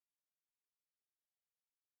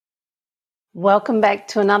Welcome back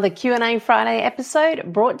to another Q&A Friday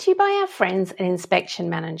episode brought to you by our friends at Inspection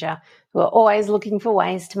Manager, who are always looking for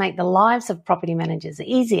ways to make the lives of property managers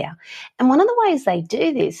easier. And one of the ways they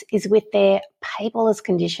do this is with their paperless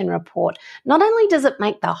condition report. Not only does it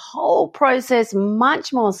make the whole process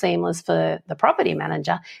much more seamless for the property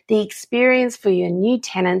manager, the experience for your new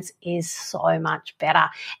tenants is so much better.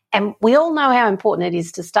 And we all know how important it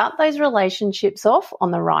is to start those relationships off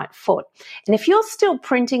on the right foot. And if you're still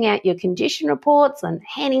printing out your condition reports and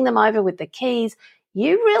handing them over with the keys,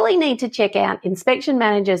 you really need to check out Inspection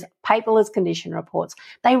Manager's paperless condition reports.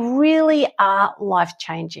 They really are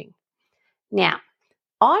life-changing. Now,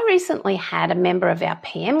 I recently had a member of our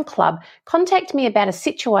PM club contact me about a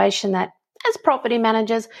situation that, as property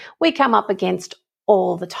managers, we come up against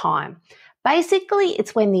all the time. Basically,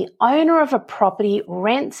 it's when the owner of a property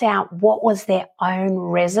rents out what was their own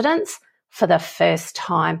residence for the first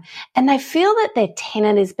time, and they feel that their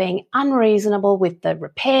tenant is being unreasonable with the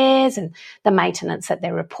repairs and the maintenance that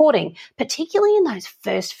they're reporting, particularly in those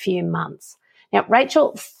first few months. Now,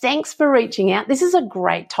 Rachel, thanks for reaching out. This is a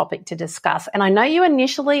great topic to discuss, and I know you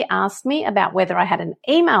initially asked me about whether I had an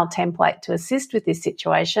email template to assist with this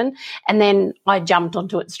situation, and then I jumped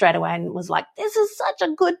onto it straight away and was like, this is such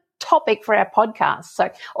a good topic for our podcast. So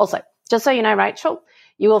also, just so you know, Rachel,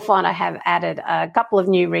 you will find I have added a couple of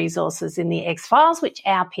new resources in the X-Files, which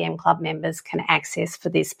our PM Club members can access for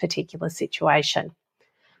this particular situation.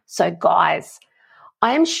 So guys,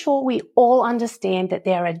 I am sure we all understand that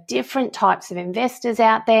there are different types of investors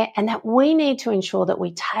out there and that we need to ensure that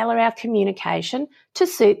we tailor our communication to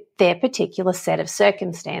suit their particular set of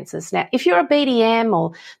circumstances. Now, if you're a BDM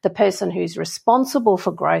or the person who's responsible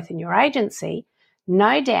for growth in your agency,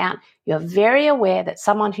 no doubt you're very aware that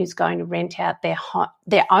someone who's going to rent out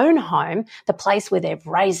their own home, the place where they've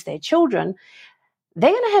raised their children,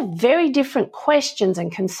 they're going to have very different questions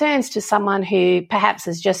and concerns to someone who perhaps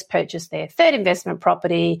has just purchased their third investment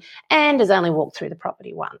property and has only walked through the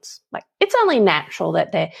property once. Like, it's only natural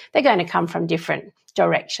that they're going to come from different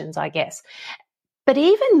directions, I guess. But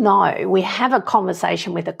even though we have a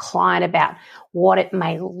conversation with a client about what it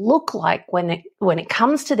may look like when it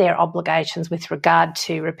comes to their obligations with regard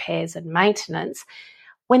to repairs and maintenance,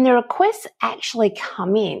 when the requests actually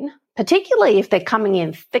come in, particularly if they're coming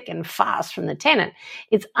in thick and fast from the tenant,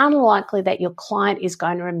 it's unlikely that your client is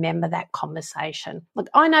going to remember that conversation. Look,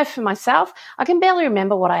 I know for myself, I can barely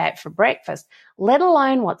remember what I ate for breakfast, let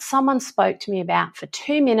alone what someone spoke to me about for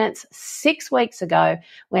 2 minutes 6 weeks ago,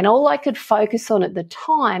 when all I could focus on at the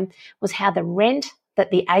time was how the rent that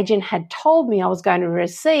the agent had told me I was going to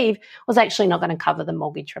receive was actually not going to cover the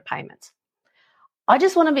mortgage repayments. I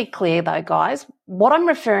just want to be clear though, guys, what I'm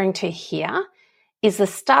referring to here is the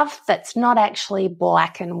stuff that's not actually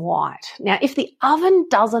black and white. Now, if the oven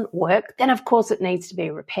doesn't work, then of course it needs to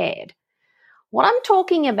be repaired. What I'm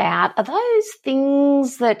talking about are those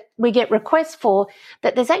things that we get requests for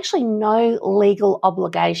that there's actually no legal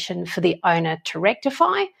obligation for the owner to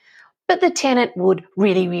rectify, but the tenant would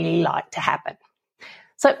really, really like to happen.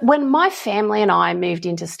 So when my family and I moved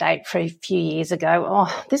interstate for a few years ago,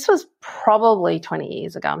 this was probably 20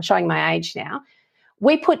 years ago, I'm showing my age now,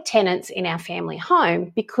 we put tenants in our family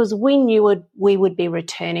home because we knew we would be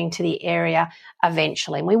returning to the area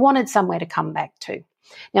eventually, and we wanted somewhere to come back to.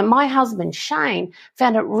 Now, my husband, Shane,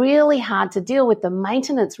 found it really hard to deal with the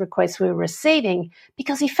maintenance requests we were receiving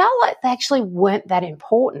because he felt like they actually weren't that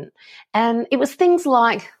important. And it was things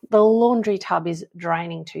like the laundry tub is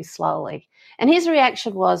draining too slowly. And his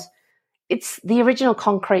reaction was, it's the original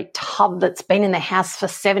concrete tub that's been in the house for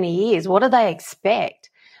 70 years. What do they expect?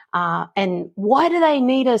 And why do they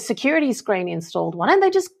need a security screen installed? Why don't they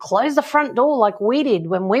just close the front door like we did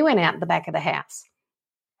when we went out the back of the house?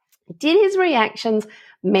 Did his reactions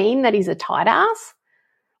mean that he's a tight ass?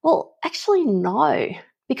 Well, actually, no,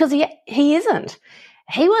 because he isn't.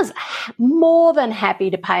 He was more than happy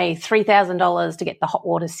to pay $3,000 to get the hot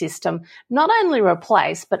water system not only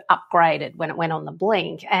replaced but upgraded when it went on the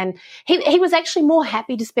blink. And he was actually more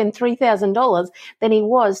happy to spend $3,000 than he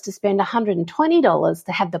was to spend $120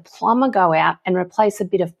 to have the plumber go out and replace a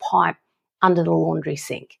bit of pipe under the laundry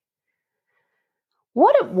sink.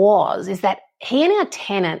 What it was is that he and our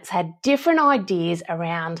tenants had different ideas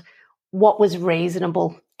around what was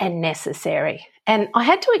reasonable and necessary. And I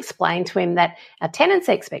had to explain to him that our tenants'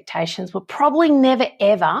 expectations were probably never,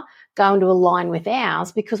 ever going to align with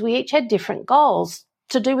ours because we each had different goals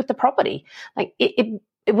to do with the property. Like it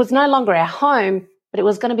was no longer our home, but it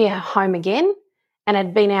was going to be our home again, and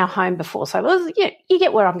had been our home before. So it was, you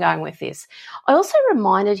get where I'm going with this. I also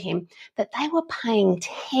reminded him that they were paying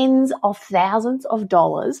tens of thousands of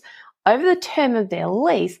dollars over the term of their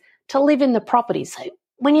lease to live in the property. So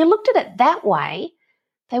when you looked at it that way,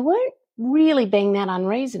 they weren't really being that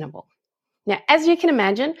unreasonable. Now, as you can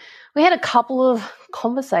imagine, we had a couple of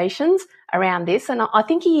conversations around this, and I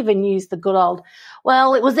think he even used the good old,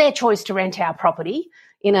 well, it was their choice to rent our property,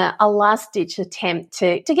 in a last-ditch attempt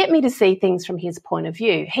to get me to see things from his point of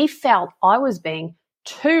view. He felt I was being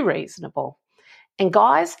too reasonable. And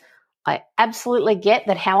guys, I absolutely get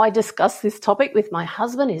that how I discuss this topic with my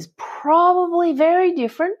husband is probably very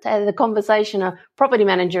different to the conversation a property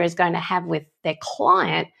manager is going to have with their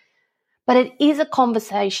client, but it is a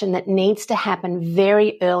conversation that needs to happen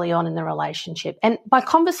very early on in the relationship. And by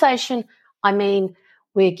conversation, I mean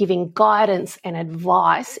we're giving guidance and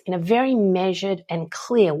advice in a very measured and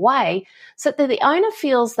clear way so that the owner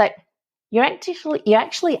feels that you're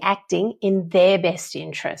actually acting in their best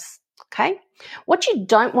interests. Okay? What you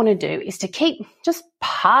don't want to do is to keep just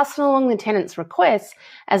passing along the tenant's requests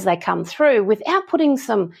as they come through without putting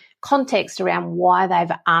some context around why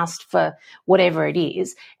they've asked for whatever it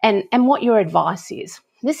is and what your advice is.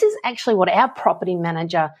 This is actually what our property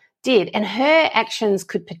manager did, and her actions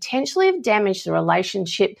could potentially have damaged the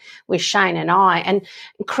relationship with Shane and I and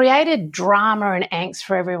created drama and angst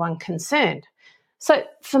for everyone concerned. So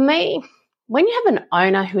for me, when you have an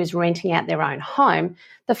owner who is renting out their own home,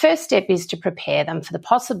 the first step is to prepare them for the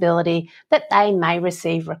possibility that they may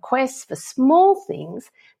receive requests for small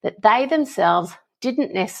things that they themselves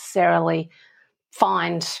didn't necessarily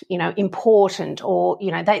find, important, or,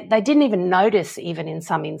 they didn't even notice even in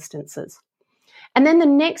some instances. And then the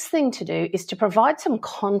next thing to do is to provide some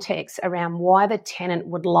context around why the tenant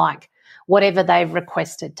would like whatever they've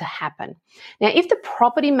requested to happen. Now, if the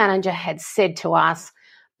property manager had said to us,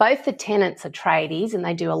 both the tenants are tradies and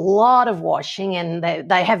they do a lot of washing and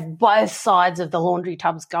they have both sides of the laundry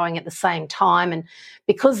tubs going at the same time, and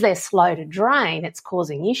because they're slow to drain, it's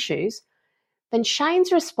causing issues, then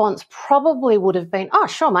Shane's response probably would have been, oh,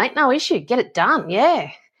 sure, mate, no issue, get it done, yeah.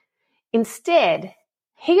 Instead,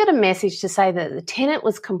 he got a message to say that the tenant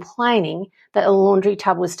was complaining that a laundry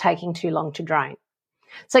tub was taking too long to drain.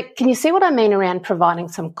 So can you see what I mean around providing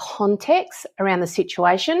some context around the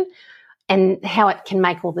situation and how it can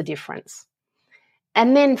make all the difference?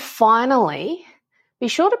 And then finally, be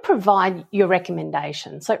sure to provide your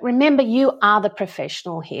recommendation. So remember, you are the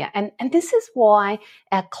professional here. And this is why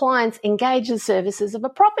our clients engage the services of a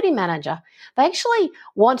property manager. They actually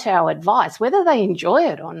want our advice, whether they enjoy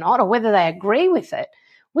it or not, or whether they agree with it.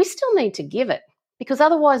 We still need to give it, because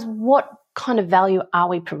otherwise, what kind of value are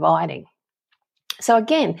we providing? So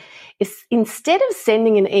again, instead of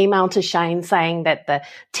sending an email to Shane saying that the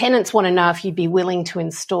tenants want to know if you'd be willing to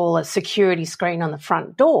install a security screen on the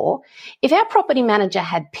front door, if our property manager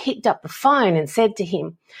had picked up the phone and said to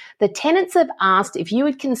him, the tenants have asked if you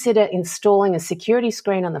would consider installing a security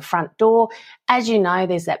screen on the front door. As you know,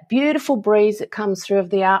 there's that beautiful breeze that comes through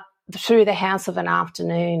the house of an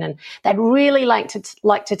afternoon, and they'd really like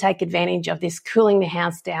to take advantage of this, cooling the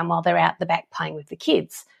house down while they're out the back playing with the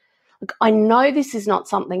kids. Look, I know this is not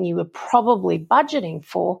something you were probably budgeting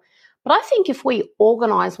for, but I think if we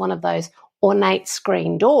organise one of those ornate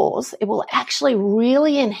screen doors, it will actually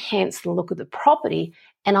really enhance the look of the property,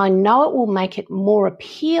 and I know it will make it more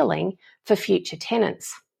appealing for future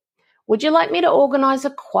tenants. Would you like me to organise a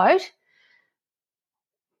quote?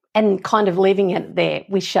 And kind of leaving it there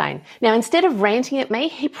with Shane. Now, instead of ranting at me,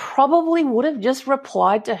 he probably would have just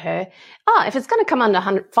replied to her, if it's going to come under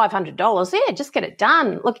 $500, yeah, just get it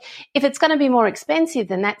done. Look, if it's going to be more expensive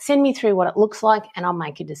than that, send me through what it looks like and I'll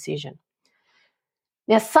make a decision.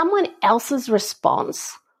 Now, someone else's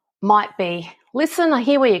response might be, listen, I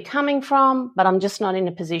hear where you're coming from, but I'm just not in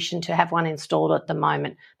a position to have one installed at the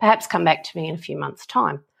moment. Perhaps come back to me in a few months'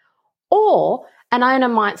 time. Or an owner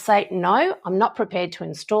might say, no, I'm not prepared to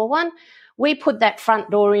install one. We put that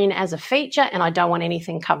front door in as a feature and I don't want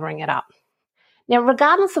anything covering it up. Now,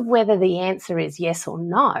 regardless of whether the answer is yes or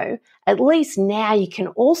no, at least now you can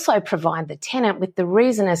also provide the tenant with the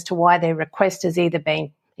reason as to why their request has either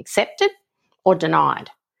been accepted or denied.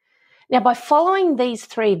 Now, by following these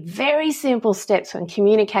three very simple steps when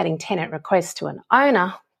communicating tenant requests to an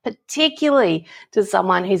owner, particularly to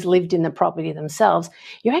someone who's lived in the property themselves,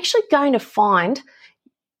 you're actually going to find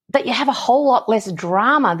that you have a whole lot less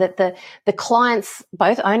drama, that the clients,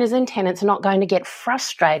 both owners and tenants, are not going to get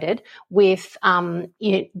frustrated with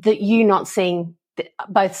you not seeing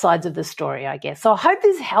both sides of the story, I guess. So I hope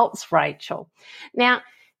this helps, Rachel. Now,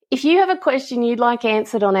 if you have a question you'd like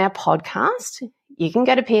answered on our podcast, you can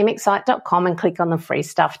go to pmexcite.com and click on the Free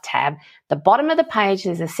Stuff tab. The bottom of the page,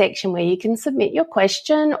 there's a section where you can submit your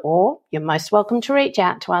question, or you're most welcome to reach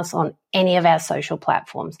out to us on any of our social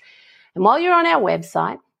platforms. And while you're on our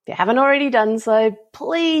website, If you haven't already done so,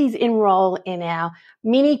 please enroll in our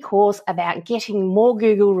mini course about getting more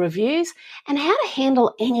Google reviews and how to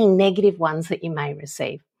handle any negative ones that you may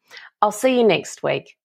receive. I'll see you next week.